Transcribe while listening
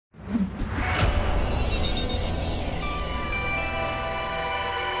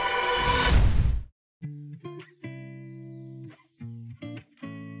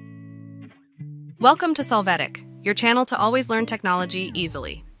Welcome to Solvetic, your channel to always learn technology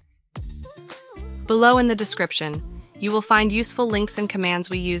easily. Below in the description, you will find useful links and commands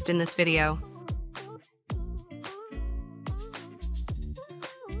we used in this video.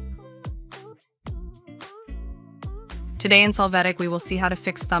 Today in Solvetic, we will see how to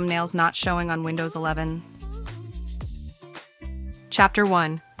fix thumbnails not showing on Windows 11. Chapter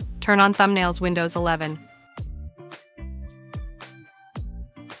 1. Turn on thumbnails Windows 11.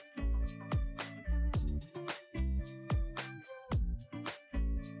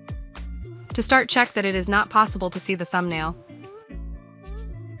 To start, check that it is not possible to see the thumbnail.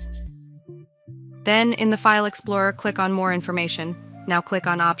 Then, in the File Explorer, click on More Information. Now click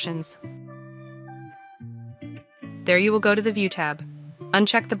on Options. There you will go to the View tab.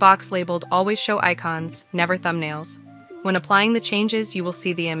 Uncheck the box labeled Always Show Icons, Never Thumbnails. When applying the changes, you will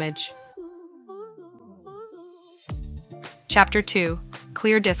see the image. Chapter 2.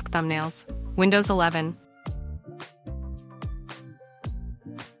 Clear Disk Thumbnails, Windows 11.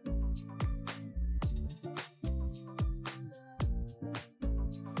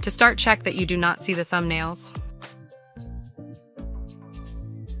 To start, check that you do not see the thumbnails.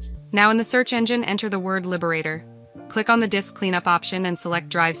 Now in the search engine, enter the word Liberator. Click on the Disk Cleanup option and select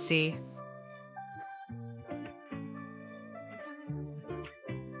Drive C.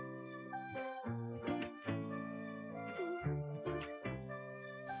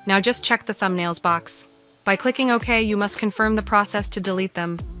 Now just check the thumbnails box. By clicking OK, you must confirm the process to delete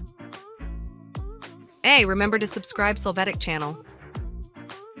them. Hey, remember to subscribe Solvetic channel.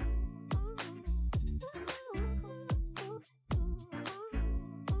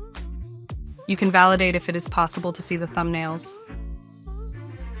 You can validate if it is possible to see the thumbnails.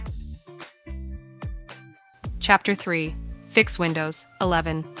 Chapter 3. Fix Windows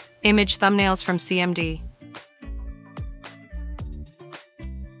 11. Image thumbnails from CMD.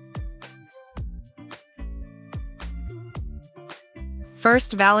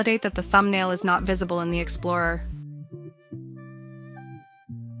 First, validate that the thumbnail is not visible in the Explorer.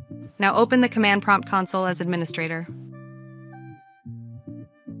 Now open the Command Prompt console as administrator.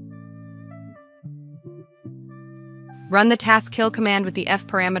 Run the taskkill command with the F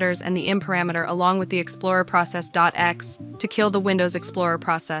parameters and the im parameter along with the Explorer process.x to kill the Windows Explorer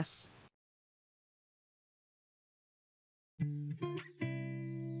process.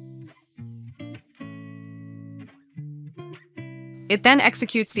 It then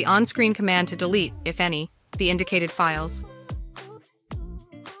executes the on-screen command to delete, if any, the indicated files.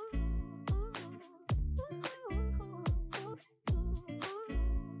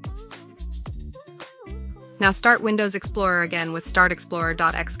 Now start Windows Explorer again with start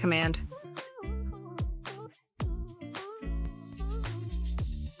Explorer.exe command.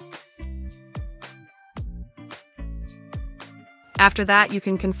 After that, you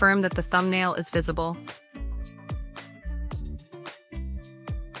can confirm that the thumbnail is visible.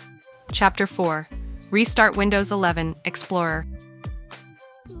 Chapter 4. Restart Windows 11 Explorer.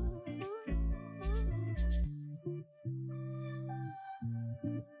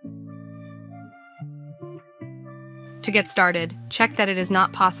 To get started, check that it is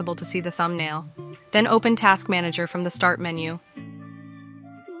not possible to see the thumbnail. Then open Task Manager from the Start menu.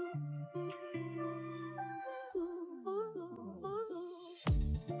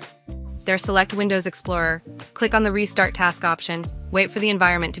 There, select Windows Explorer, click on the Restart Task option, wait for the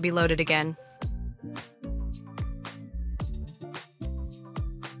environment to be loaded again.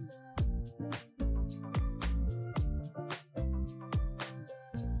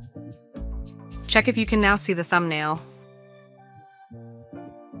 Check if you can now see the thumbnail.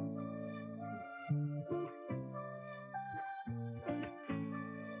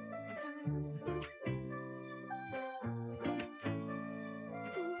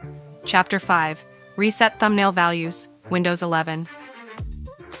 Chapter 5. Reset Thumbnail Values, Windows 11.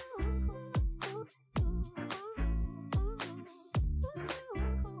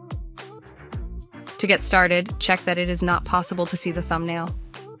 To get started, check that it is not possible to see the thumbnail.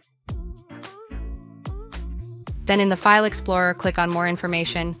 Then in the File Explorer, click on More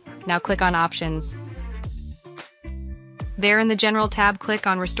Information. Now click on Options. There in the General tab, click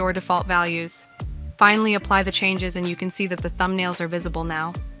on Restore Default Values. Finally, apply the changes and you can see that the thumbnails are visible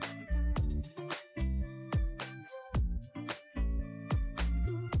now.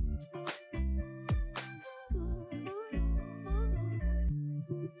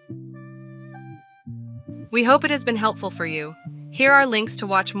 We hope it has been helpful for you. Here are links to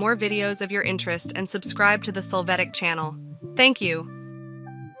watch more videos of your interest and subscribe to the Solvetic channel. Thank you.